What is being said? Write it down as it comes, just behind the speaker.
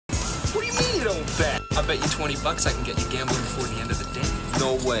What do you mean you don't bet? I bet you $20 I can get you gambling before the end of the day.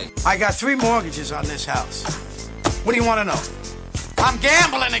 No way. I got 3 mortgages on this house. What do you want to know? I'm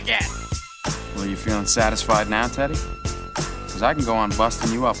gambling again. Well, you feeling satisfied now, Teddy? Because I can go on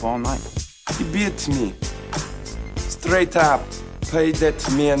busting you up all night. He beat me. Straight up. Paid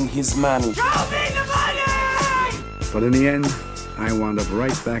that man his money. Show me the money! But in the end, I wound up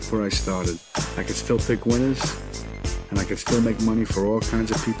right back where I started. I could still pick winners, and I could still make money for all kinds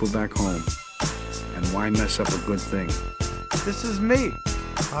of people back home. And why mess up a good thing? This is me,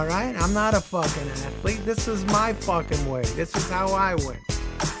 all right? I'm not a fucking athlete. This is my fucking way. This is how I win.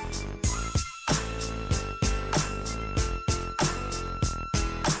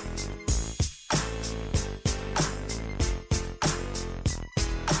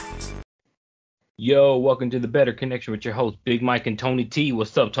 Yo, welcome to the Better Connection with your host, Big Mike and Tony T.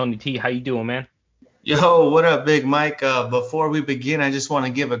 What's up, Tony T? How you doing, man? Yo, what up, Big Mike? Before we begin, I just want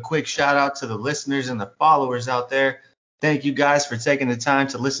to give a quick shout out to the listeners and the followers out there. Thank you guys for taking the time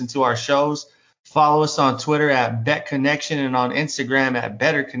to listen to our shows. Follow us on Twitter at Bet Connection and on Instagram at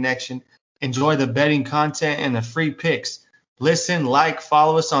Better Connection. Enjoy the betting content and the free picks. Listen, like,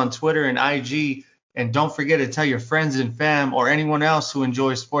 follow us on Twitter and IG. And don't forget to tell your friends and fam or anyone else who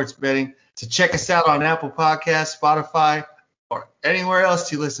enjoys sports betting to check us out on Apple Podcasts, Spotify, or anywhere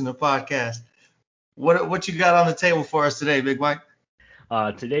else you listen to podcasts. What you got on the table for us today, Big Mike?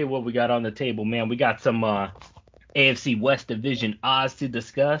 Today, what we got on the table, man, we got some AFC West Division odds to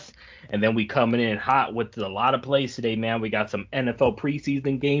discuss, and then we coming in hot with a lot of plays today, man. We got some NFL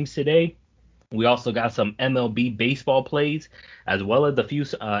preseason games today. We also got some MLB baseball plays, as well as a few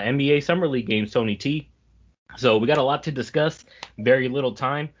NBA Summer League games, Tony T. So we got a lot to discuss, very little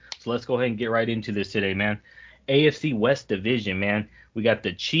time. So let's go ahead and get right into this today, man. AFC West Division, man. We got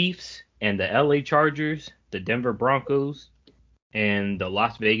the Chiefs and the LA Chargers, the Denver Broncos, and the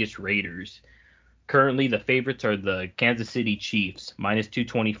Las Vegas Raiders. Currently, the favorites are the Kansas City Chiefs, minus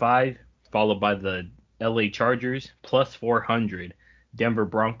 225, followed by the LA Chargers, plus 400. Denver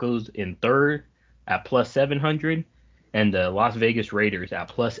Broncos in third at plus 700, and the Las Vegas Raiders at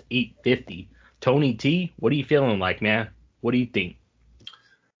plus 850. Tony T, what are you feeling like, man? What do you think?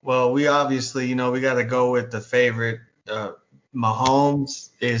 Well, we obviously, we got to go with the favorite. Mahomes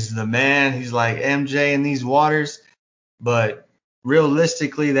is the man. He's like MJ in these waters. But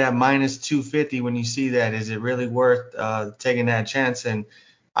realistically, that minus 250, when you see that, is it really worth taking that chance? And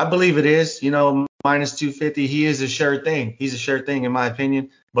I believe it is. Minus 250, he is a sure thing. He's a sure thing, in my opinion.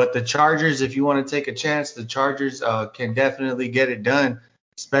 But the Chargers, if you want to take a chance, the Chargers can definitely get it done,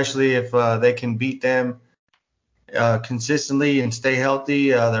 especially if they can beat them consistently and stay healthy.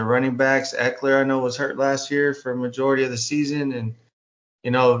 Their running backs, Eckler, I know, was hurt last year for a majority of the season. And,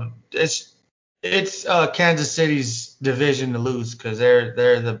 it's Kansas City's division to lose because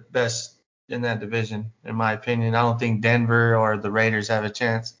they're the best in that division, in my opinion. I don't think Denver or the Raiders have a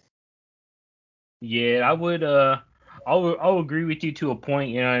chance. Yeah, I'll agree with you to a point,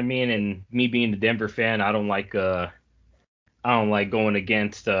 you know what I mean? And me being a Denver fan, I don't like going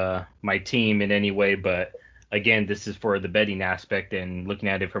against my team in any way, but again, this is for the betting aspect and looking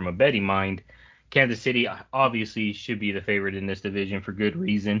at it from a betting mind. Kansas City obviously should be the favorite in this division for good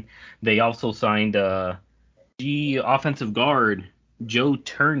reason. They also signed offensive guard Joe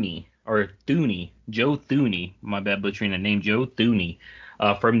Thuney, my bad butchering the name, Joe Thuney,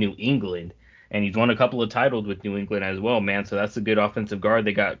 from New England. And he's won a couple of titles with New England as well, man. So that's a good offensive guard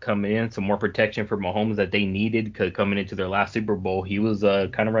they got coming in. Some more protection for Mahomes that they needed because coming into their last Super Bowl, he was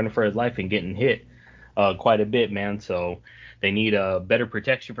kind of running for his life and getting hit quite a bit, man. So they need better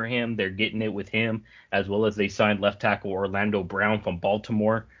protection for him. They're getting it with him, as well as they signed left tackle Orlando Brown from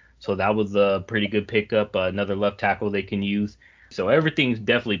Baltimore. So that was a pretty good pickup, another left tackle they can use. So everything's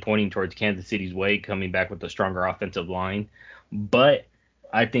definitely pointing towards Kansas City's way, coming back with a stronger offensive line. But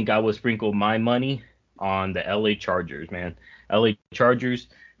I think I would sprinkle my money on the LA Chargers, man. LA Chargers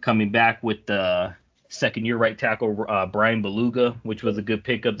coming back with the second-year right tackle Brian Beluga, which was a good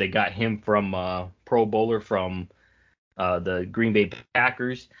pickup. They got him from Pro Bowler from the Green Bay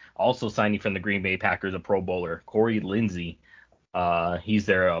Packers. Also signing from the Green Bay Packers, a Pro Bowler, Corey Lindsey. He's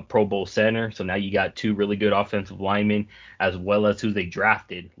their Pro Bowl center. So now you got two really good offensive linemen, as well as who they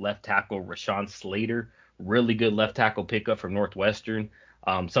drafted. Left tackle Rashawn Slater, really good left tackle pickup from Northwestern.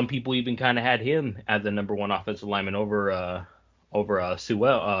 Some people even kind of had him as the number one offensive lineman over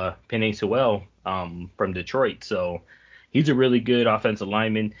Penei Sewell from Detroit. So he's a really good offensive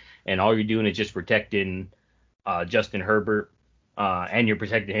lineman, and all you're doing is just protecting Justin Herbert, and you're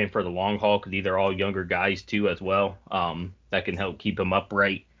protecting him for the long haul because these are all younger guys too as well, that can help keep him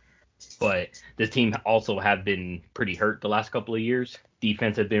upright. But this team also have been pretty hurt the last couple of years.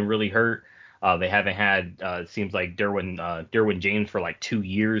 defense has been really hurt. They haven't had it seems like Derwin James for like 2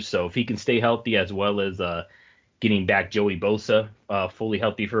 years. So if he can stay healthy as well as getting back Joey Bosa fully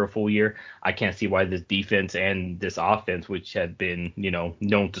healthy for a full year, I can't see why this defense and this offense, which had been,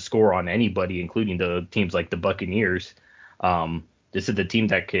 known to score on anybody, including the teams like the Buccaneers, this is the team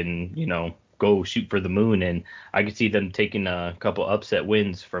that can, go shoot for the moon. And I could see them taking a couple upset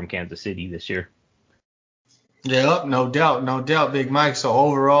wins from Kansas City this year. Yeah, no doubt, Big Mike. So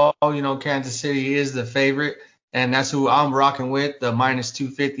overall, Kansas City is the favorite, and that's who I'm rocking with. The minus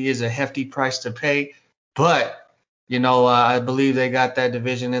 250 is a hefty price to pay, but I believe they got that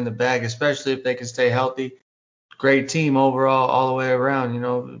division in the bag, especially if they can stay healthy. Great team overall, all the way around.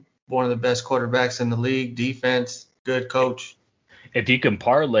 One of the best quarterbacks in the league, defense, good coach. If you can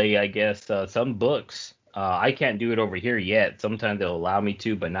parlay, I guess, some books. I can't do it over here yet. Sometimes they'll allow me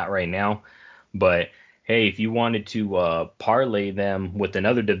to, but not right now. But hey, if you wanted to parlay them with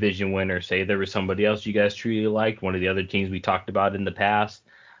another division winner, say there was somebody else you guys truly liked, one of the other teams we talked about in the past,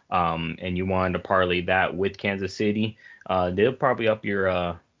 and you wanted to parlay that with Kansas City, they'll probably up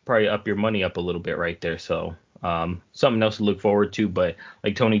your money up a little bit right there. So something else to look forward to. But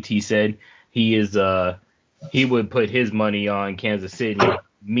like Tony T said, he would put his money on Kansas City.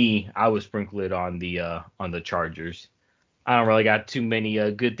 Me, I would sprinkle it on the Chargers. I don't really got too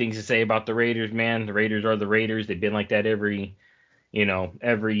many good things to say about the Raiders, man. The Raiders are the Raiders. They've been like that every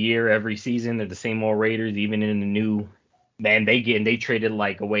year, every season. They're the same old Raiders, even in the new. Man, they traded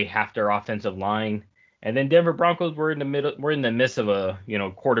like away half their offensive line. And then Denver Broncos, we're in the midst of a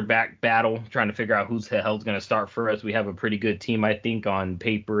quarterback battle, trying to figure out who's the hell's going to start for us. We have a pretty good team, I think, on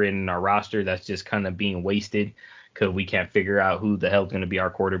paper and in our roster that's just kind of being wasted because we can't figure out who the hell's going to be our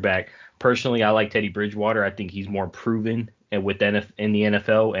quarterback. Personally, I like Teddy Bridgewater. I think he's more proven in the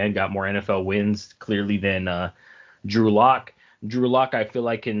NFL and got more NFL wins clearly than Drew Lock. Drew Lock, I feel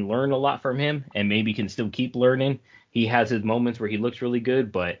like, can learn a lot from him and maybe can still keep learning. He has his moments where he looks really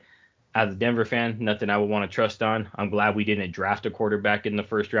good, but as a Denver fan, nothing I would want to trust on. I'm glad we didn't draft a quarterback in the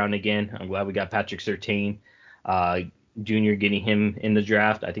first round again. I'm glad we got Patrick Surtain Jr. getting him in the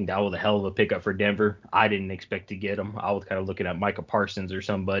draft. I think that was a hell of a pickup for Denver. I didn't expect to get him. I was kind of looking at Micah Parsons or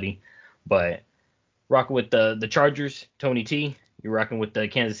somebody. But rocking with the Chargers, Tony T, you're rocking with the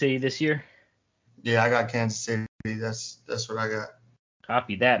Kansas City this year? Yeah, I got Kansas City. That's what I got.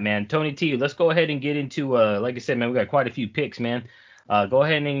 Copy that, man. Tony T, let's go ahead and get into, like I said, man, we got quite a few picks, man. Go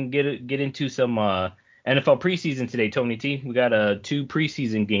ahead and get into some NFL preseason today, Tony T. We got 2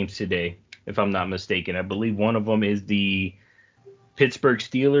 preseason games today, if I'm not mistaken. I believe one of them is the Pittsburgh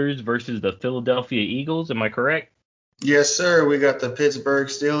Steelers versus the Philadelphia Eagles. Am I correct? Yes, sir. We got the Pittsburgh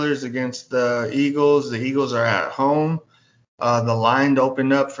Steelers against the Eagles. The Eagles are at home. The line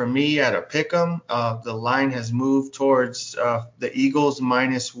opened up for me at a pick'em. The line has moved towards the Eagles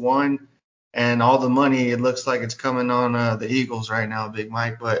 -1, and all the money, it looks like it's coming on the Eagles right now, Big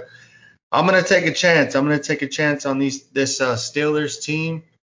Mike. But I'm gonna take a chance. I'm gonna take a chance on this Steelers team.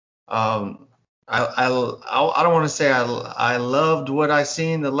 I don't want to say I loved what I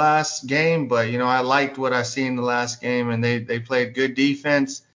seen the last game, but I liked what I seen the last game, and they played good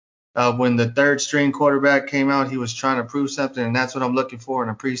defense. When the third string quarterback came out, he was trying to prove something, and that's what I'm looking for in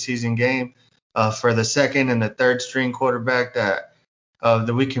a preseason game for the second and the third string quarterback that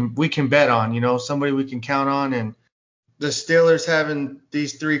we can bet on, somebody we can count on. And the Steelers having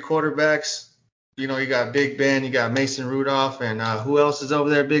these 3 quarterbacks, you got Big Ben, you got Mason Rudolph, and who else is over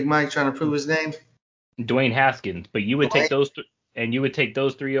there, Big Mike, trying to prove his name? Dwayne Haskins. But you would take those and you would take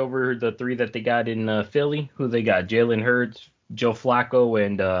those 3 over the 3 that they got in Philly. Who they got? Jalen Hurts, Joe Flacco,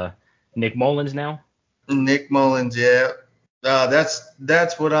 and Nick Mullins now? Nick Mullins, yeah.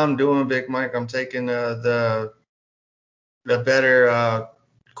 That's what I'm doing, Big Mike. I'm taking the better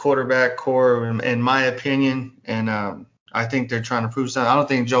quarterback core, in my opinion, and I think they're trying to prove something. I don't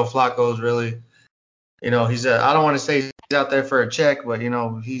think Joe Flacco is really, I don't want to say he's out there for a check, but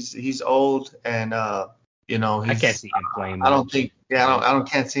he's old, and I can't see him playing much. I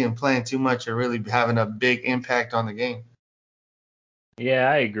can't see him playing too much or really having a big impact on the game.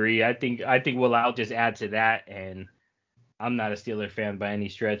 Yeah, I agree. I think I'll just add to that, and I'm not a Steeler fan by any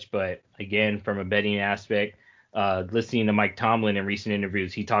stretch, but again, from a betting aspect, listening to Mike Tomlin in recent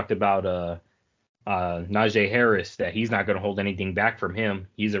interviews, he talked about Najee Harris, that he's not going to hold anything back from him.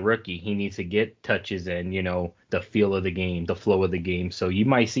 He's a rookie. He needs to get touches and, the feel of the game, the flow of the game. So you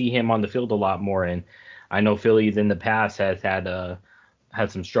might see him on the field a lot more. And I know Phillies in the past has had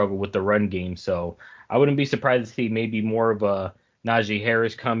some struggle with the run game. So I wouldn't be surprised to see maybe more of a Najee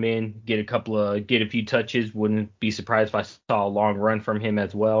Harris come in, get a few touches. Wouldn't be surprised if I saw a long run from him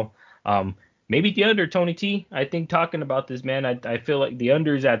as well. Maybe the under, Tony T. I think talking about this, man, I feel like the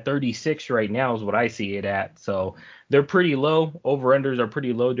under is at 36 right now is what I see it at. So they're pretty low. Over-unders are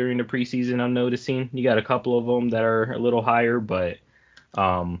pretty low during the preseason, I'm noticing. You got a couple of them that are a little higher, but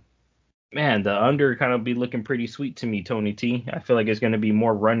man, the under kind of be looking pretty sweet to me, Tony T. I feel like it's going to be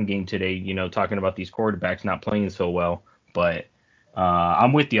more run game today, talking about these quarterbacks not playing so well. But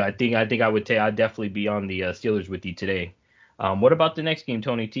I'm with you. I think I'd definitely be on the Steelers with you today. What about the next game,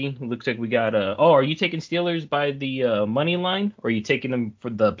 Tony T? It looks like we got are you taking Steelers by the money line, or are you taking them for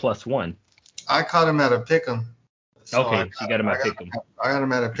the +1? I caught him at a pick'em. So you got him at pick'em. I got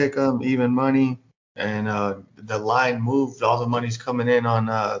him at a pick'em, even money, and the line moved. All the money's coming in on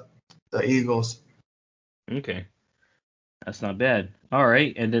the Eagles. Okay. That's not bad. All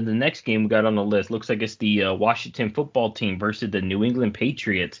right. And then the next game we got on the list looks like it's the Washington football team versus the New England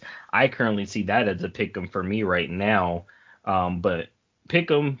Patriots. I currently see that as a pick 'em for me right now. But pick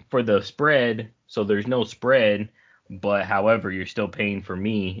 'em for the spread. So there's no spread. But however, you're still paying for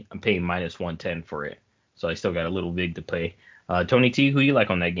me. I'm paying -110 for it. So I still got a little big to play. Tony T, who you like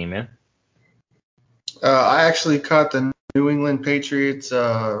on that game, man? I actually caught the New England Patriots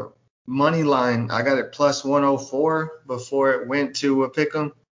money line. I got it +104 before it went to a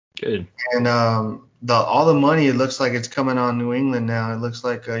pick'em. Good. And all the money, it looks like it's coming on New England now. It looks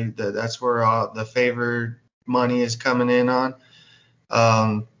like that's where the favored money is coming in on.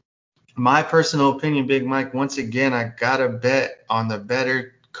 My personal opinion, Big Mike, once again, I gotta bet on the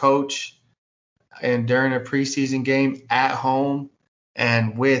better coach and during a preseason game at home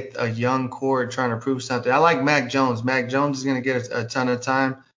and with a young core trying to prove something. I like Mac Jones. Mac Jones is gonna get a ton of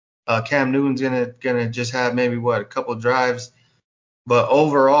time. Cam Newton's gonna just have maybe a couple drives, but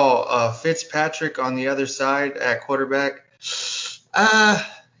overall, Fitzpatrick on the other side at quarterback, I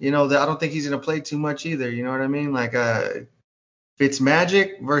don't think he's gonna play too much either. You know what I mean? Like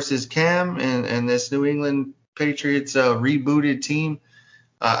Fitzmagic versus Cam and this New England Patriots rebooted team.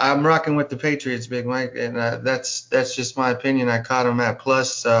 I'm rocking with the Patriots, Big Mike, and that's just my opinion. I caught him at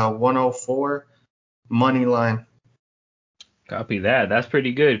 +104 money line. Copy that. That's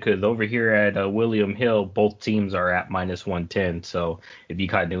pretty good because over here at William Hill, both teams are at -110. So if you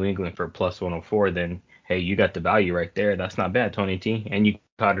caught New England for +104, then hey, you got the value right there. That's not bad, Tony T. And you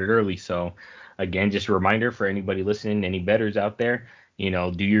caught it early. So again, just a reminder for anybody listening, any bettors out there,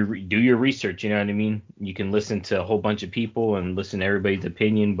 do your research. You know what I mean? You can listen to a whole bunch of people and listen to everybody's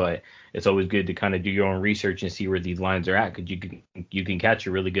opinion, but it's always good to kind of do your own research and see where these lines are at because you can catch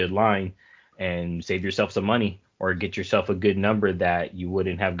a really good line and save yourself some money or get yourself a good number that you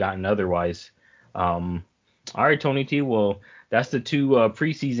wouldn't have gotten otherwise. All right, Tony T. Well, that's the two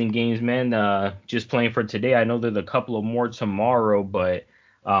preseason games, man. Just playing for today. I know there's a couple of more tomorrow, but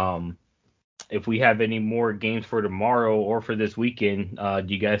if we have any more games for tomorrow or for this weekend,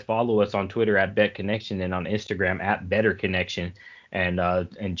 do you guys follow us on Twitter at BetConnection and on Instagram at BetterConnection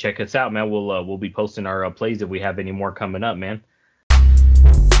and check us out, man. We'll be posting our plays if we have any more coming up, man.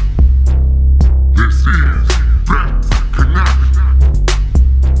 This is Bet Connection.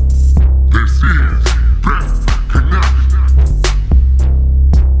 This is Bet Connection.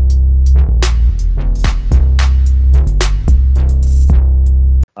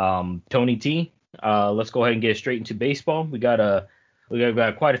 Tony T, let's go ahead and get straight into baseball. We got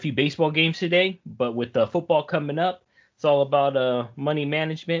quite a few baseball games today, but with the football coming up, it's all about money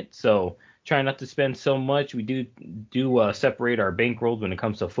management. So try not to spend so much. We do separate our bankrolls when it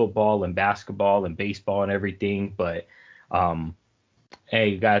comes to football and basketball and baseball and everything. But hey,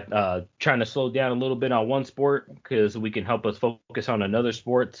 you got trying to slow down a little bit on one sport because we can help us focus on another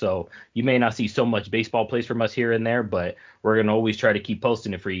sport. So you may not see so much baseball plays from us here and there, but we're going to always try to keep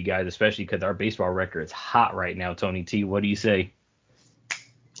posting it for you guys, especially because our baseball record is hot right now, Tony T. What do you say?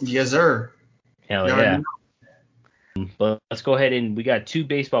 Yes, sir. Hell yeah. But let's go ahead and we got two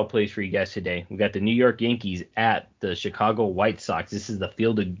baseball plays for you guys today. We got the New York Yankees at the Chicago White Sox. This is the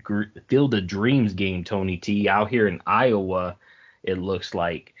Field of Dreams game, Tony T. Out here in Iowa, it looks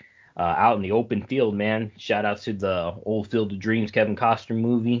like. Out in the open field, man. Shout out to the old Field of Dreams Kevin Costner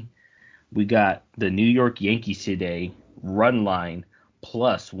movie. We got the New York Yankees today. Run line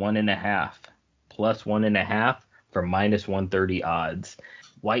 +1.5. +1.5 for -130 odds.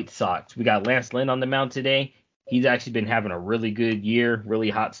 White Sox. We got Lance Lynn on the mound today. He's actually been having a really good year,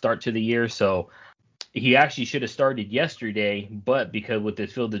 really hot start to the year. So he actually should have started yesterday, but because with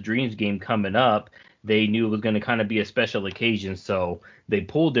this Field of Dreams game coming up, they knew it was going to kind of be a special occasion. So they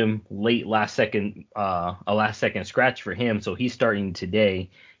pulled him late a last second scratch for him. So he's starting today.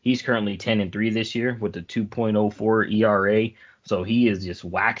 He's currently 10-3 this year with a 2.04 ERA. So he is just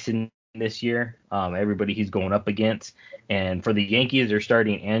waxing this year. Everybody he's going up against. And for the Yankees, they're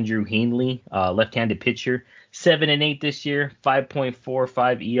starting Andrew Heaney, left-handed pitcher, 7-8 this year,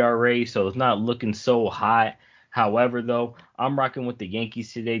 5.45 ERA, so it's not looking so hot. However, though, I'm rocking with the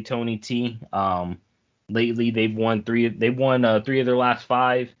Yankees today, Tony T. Lately they've won three of their last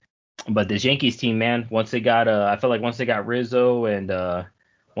five. But this Yankees team, man, once they got I feel like once they got Rizzo and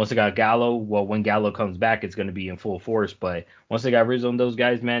once they got Gallo, well, when Gallo comes back, it's going to be in full force. But once they got Rizzo and those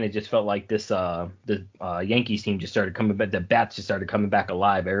guys, man, it just felt like the Yankees team just started coming back. The bats just started coming back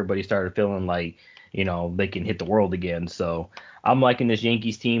alive. Everybody started feeling like, they can hit the world again. So I'm liking this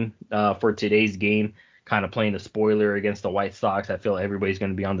Yankees team for today's game, kind of playing the spoiler against the White Sox. I feel everybody's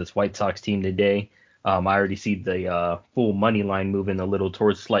going to be on this White Sox team today. I already see the full money line moving a little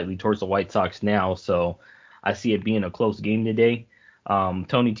slightly towards the White Sox now. So I see it being a close game today.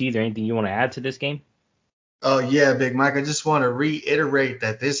 Tony T, is there anything you want to add to this game? Oh, yeah, Big Mike. I just want to reiterate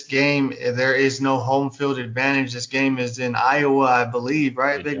that this game, there is no home field advantage. This game is in Iowa, I believe,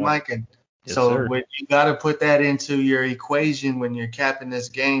 right, Big Mike? And Yes, so sir. you got to put that into your equation when you're capping this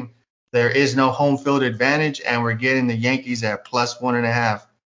game. There is no home field advantage, and we're getting the Yankees at +1.5.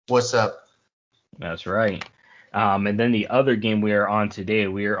 What's up? That's right. And then the other game we are on today,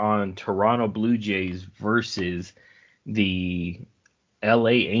 we are on Toronto Blue Jays versus the LA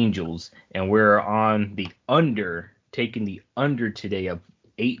Angels, and we're on the under, taking the under today of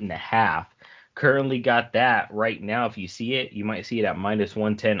 8.5. Currently got that right now. If you see it, you might see it at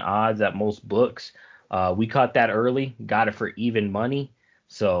 -110 odds at most books. We caught that early, got it for even money,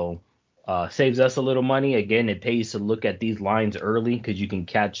 so saves us a little money. Again, it pays to look at these lines early because you can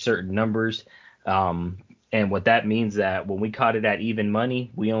catch certain numbers. And what that means that when we caught it at even money,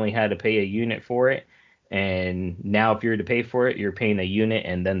 we only had to pay a unit for it. And now if you're to pay for it, you're paying a unit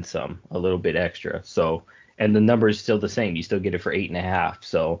and then some, a little bit extra. So, and the number is still the same. You still get it for 8.5.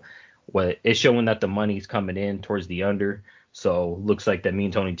 So what it's showing that the money's coming in towards the under. So looks like that me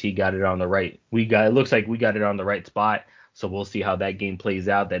and Tony T got it on the right. It looks like we got it on the right spot. So we'll see how that game plays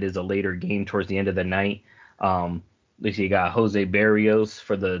out. That is a later game towards the end of the night. Looks like you got Jose Barrios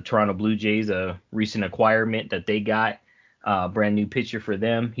for the Toronto Blue Jays, a recent acquirement that they got. Brand new pitcher for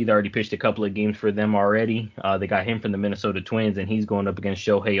them. He's already pitched a couple of games for them already. They got him from the Minnesota Twins, and he's going up against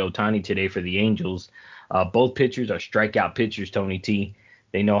Shohei Ohtani today for the Angels. Both pitchers are strikeout pitchers, Tony T.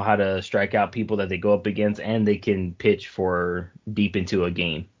 They know how to strike out people that they go up against, and they can pitch for deep into a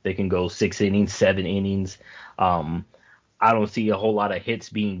game. They can go 6 innings, 7 innings. I don't see a whole lot of hits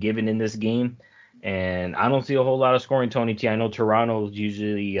being given in this game. And I don't see a whole lot of scoring, Tony T. I know Toronto's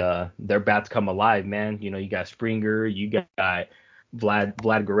usually their bats come alive, man. You got Springer, you got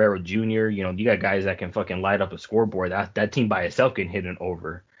Vlad Guerrero Jr. You got guys that can fucking light up a scoreboard. That team by itself can hit an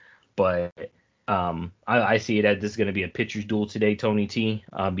over. But I see it as this is going to be a pitcher's duel today, Tony T.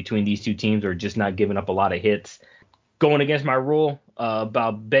 Between these two teams, are just not giving up a lot of hits. Going against my rule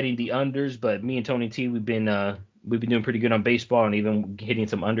about betting the unders, but me and Tony T, we've been doing pretty good on baseball and even hitting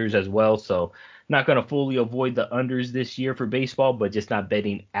some unders as well. So not going to fully avoid the unders this year for baseball, but just not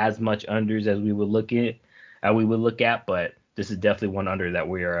betting as much unders as we would look at. But this is definitely one under that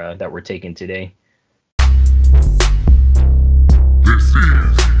we're taking today. This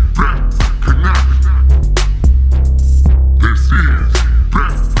is Bet Connect. This is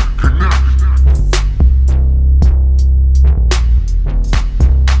Bet Connect.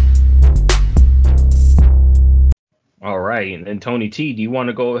 All right, and Tony T, do you want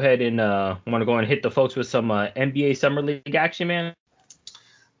to go ahead and hit the folks with some NBA Summer League action, man?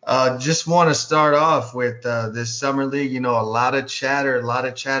 Just want to start off with this summer league. A lot of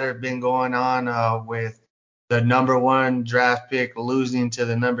chatter been going on with the number 1 draft pick losing to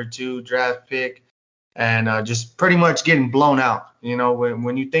the number 2 draft pick, and just pretty much getting blown out.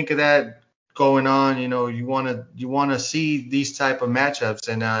 When you think of that going on, you want to see these type of matchups,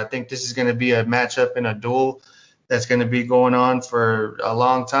 and I think this is going to be a matchup in a duel that's going to be going on for a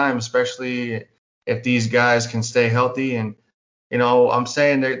long time, especially if these guys can stay healthy. And I'm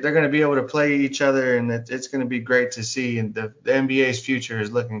saying they're going to be able to play each other, and it's going to be great to see. And the NBA's future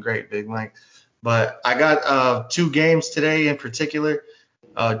is looking great, Big Mike. But I got 2 games today in particular.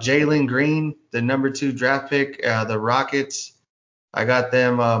 Jalen Green, the number 2 draft pick, the Rockets. I got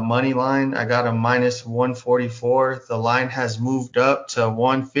them money line. I got a -144. The line has moved up to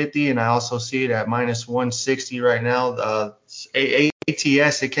 150, and I also see it at -160 right now.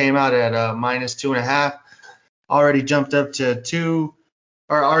 ATS, it came out at -2.5. Already jumped up to 2,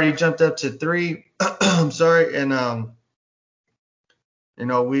 or already jumped up to 3. I'm sorry, and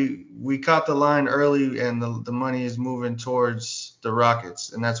we caught the line early, and the money is moving towards the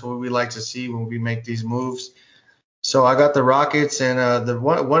Rockets, and that's what we like to see when we make these moves. So I got the Rockets, and the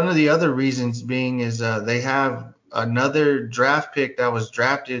one of the other reasons being is they have another draft pick that was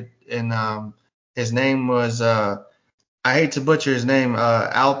drafted, and his name was I hate to butcher his name,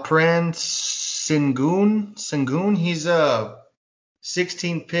 Alperen Sengun. Sengun. He's a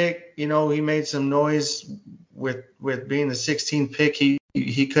 16th pick. You know, he made some noise with being the 16th pick.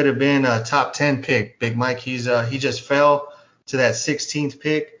 He could have been a top 10 pick, Big Mike. He just fell to that 16th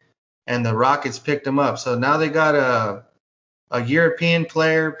pick, and the Rockets picked him up. So now they got a European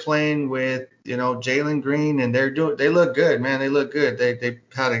player playing with, you know, Jalen Green, and they look good, man. They look good. They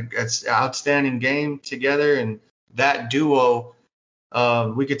had an outstanding game together, and that duo.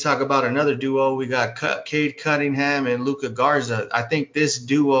 We could talk about another duo. We got Cade Cunningham and Luka Garza. I think this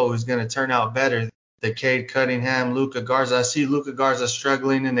duo is going to turn out better. The Cade Cunningham, Luka Garza. I see Luka Garza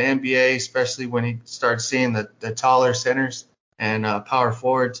struggling in the NBA, especially when he starts seeing the taller centers and power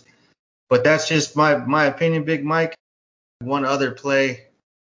forwards. But that's just my opinion, Big Mike. One other play,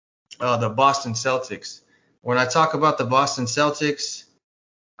 the Boston Celtics. When I talk about the Boston Celtics,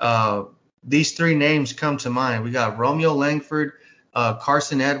 these three names come to mind. We got Romeo Langford,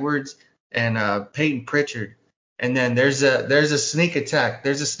 Carson Edwards, and Peyton Pritchard. And then there's a sneak attack.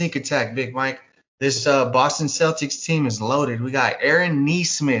 There's a sneak attack, Big Mike. This Boston Celtics team is loaded. We got Aaron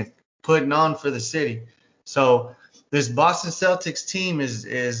Nesmith putting on for the city. So this Boston Celtics team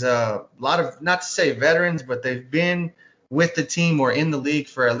is a lot of, not to say veterans, but they've been with the team or in the league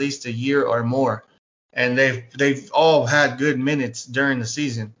for at least a year or more. And they've all had good minutes during the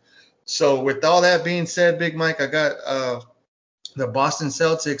season. So with all that being said, Big Mike, I got the Boston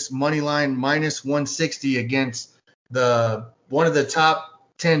Celtics money line minus 160 against one of the top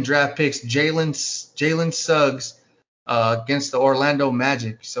 10 draft picks, Jalen Suggs, against the Orlando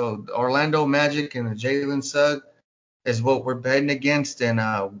Magic. So the Orlando Magic and the Jalen Suggs is what we're betting against. And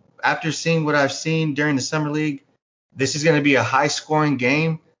after seeing what I've seen during the Summer League, this is going to be a high-scoring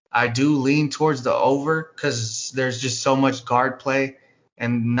game. I do lean towards the over because there's just so much guard play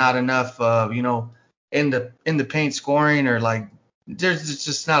and not enough, in the paint scoring, or like there's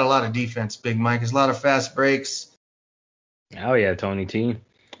just not a lot of defense, Big Mike. There's a lot of fast breaks. Oh yeah, Tony T.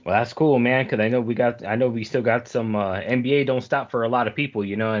 Well, that's cool, man. Because I know we still got some NBA don't stop for a lot of people.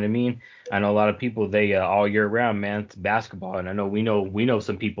 You know what I mean? I know a lot of people, they all year round, man. It's basketball, and I know we know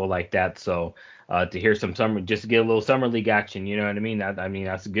some people like that. So to hear some just to get a little summer league action, you know what I mean?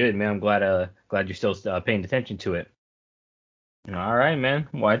 That's good, man. I'm glad you're still paying attention to it. All right, man.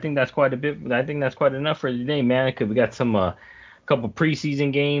 Well, I think that's quite a bit. I think that's quite enough for today, man. Because we got some couple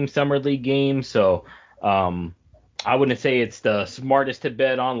preseason games, summer league games. So I wouldn't say it's the smartest to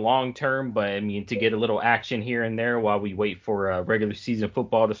bet on long term, but I mean, to get a little action here and there while we wait for regular season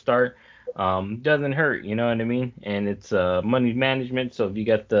football to start, doesn't hurt, you know what I mean? And it's money management, so if you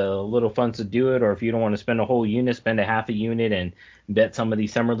got the little funds to do it, or if you don't want to spend a whole unit, spend a half a unit and bet some of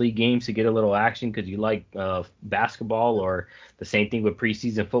these summer league games to get a little action because you like basketball, or the same thing with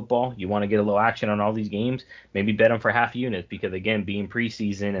preseason football. You want to get a little action on all these games, maybe bet them for half units because, again, being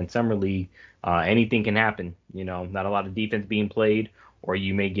preseason and summer league, anything can happen. You know, not a lot of defense being played, or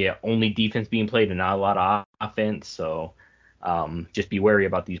you may get only defense being played and not a lot of offense. So just be wary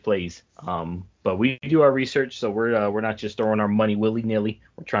about these plays. But we do our research, so we're not just throwing our money willy nilly.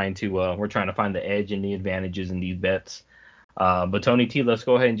 We're trying to find the edge and the advantages in these bets. But Tony T, let's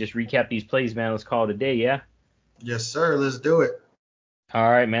go ahead and just recap these plays, man. Let's call it a day, yeah? Yes, sir. Let's do it. All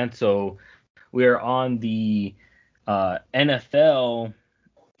right, man. So we are on the NFL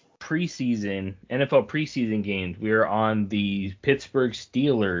preseason games. We are on the Pittsburgh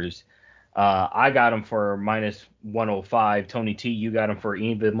Steelers. I got them for minus 105. Tony T, you got them for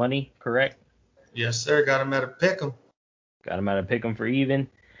even money, correct? Yes, sir. Got them at a pick'em. Got them at a pick'em for even.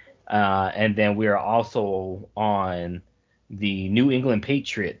 And then we are also on the New England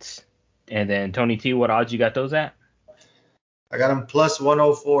Patriots. And then Tony T, what odds you got those at? I got them plus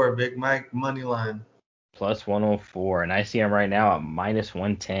 104, Big Mike money line. Plus 104, and I see them right now at minus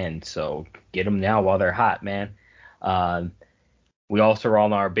 110. So get them now while they're hot, man. We also are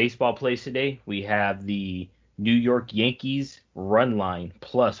on our baseball plays today. We have the New York Yankees run line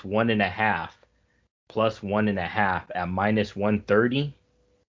plus 1.5. Plus 1.5 at minus 130.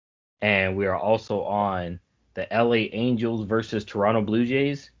 And we are also on the LA Angels versus Toronto Blue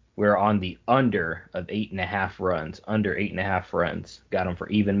Jays. We're on the under of 8.5 runs. Under 8.5 runs. Got them for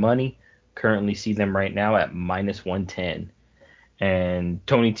even money. Currently see them right now at minus 110. And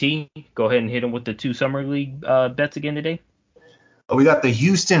Tony T, go ahead and hit them with the two summer league bets again today. We got the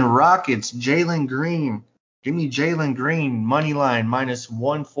Houston Rockets, Jalen Green. Give me Jalen Green, money line, minus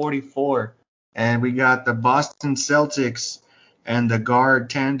 144. And we got the Boston Celtics, And the guard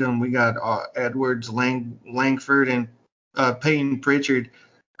tandem, we got Edwards, Langford, and Peyton Pritchard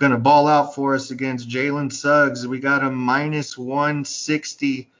going to ball out for us against Jalen Suggs. We got a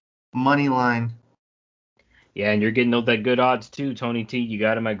 -160 money line. Yeah, and you're getting those at good odds too, Tony T. You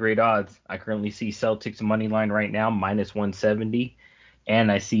got them at great odds. I currently see Celtics money line right now -170,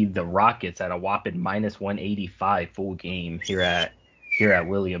 and I see the Rockets at a whopping -185 full game here at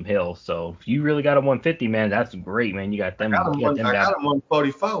William Hill. So if you really got a 150, man, that's great, man. You got them. I got them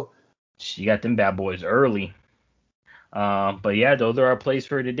 144. You got them bad boys early. But yeah, those are our plays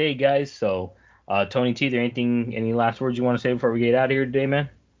for today, guys. So Tony T, any last words you want to say before we get out of here today, man?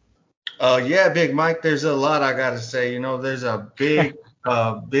 Yeah, Big Mike, there's a lot I got to say. There's a big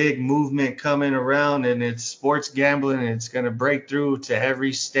big movement coming around, and it's sports gambling, and it's going to break through to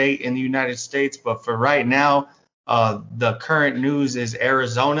every state in the United States. But for right now, the current news is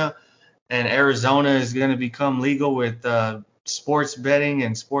Arizona, and Arizona is going to become legal with sports betting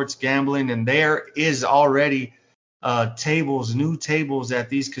and sports gambling, and there is already new tables at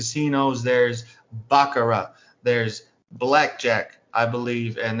these casinos. There's baccarat, there's blackjack, I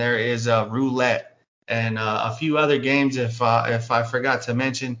believe, and there is roulette and a few other games if I forgot to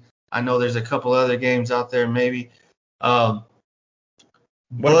mention. I know there's a couple other games out there maybe. What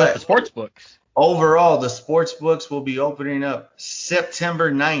about the sports books? Overall, the sports books will be opening up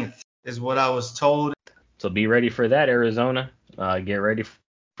September 9th is what I was told. So be ready for that, Arizona. Get ready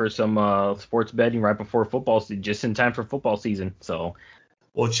for some sports betting right before football season, just in time for football season. So,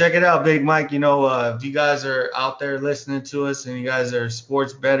 well, check it out, Big Mike. If you guys are out there listening to us and you guys are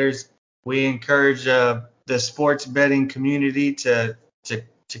sports bettors, we encourage the sports betting community to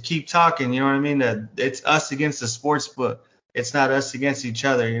keep talking. You know what I mean? That it's us against the sports book. It's not us against each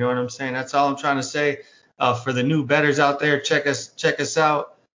other. You know what I'm saying? That's all I'm trying to say. For the new bettors out there, check us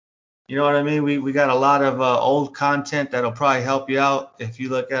out. You know what I mean? We got a lot of old content that'll probably help you out if you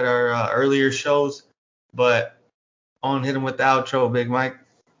look at our earlier shows. But on hit them with the outro, Big Mike.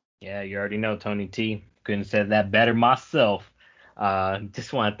 Yeah, you already know, Tony T. Couldn't have said that better myself.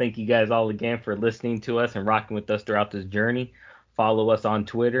 Just want to thank you guys all again for listening to us and rocking with us throughout this journey. Follow us on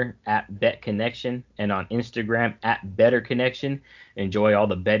Twitter @BetConnection and on Instagram @BetterConnection. Enjoy all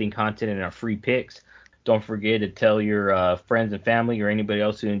the betting content and our free picks. Don't forget to tell your friends and family or anybody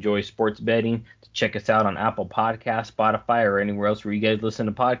else who enjoys sports betting to check us out on Apple Podcasts, Spotify, or anywhere else where you guys listen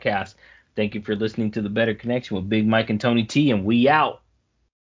to podcasts. Thank you for listening to The Better Connection with Big Mike and Tony T, and we out.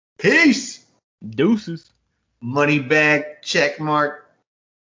 Peace. Deuces. Money bag check mark.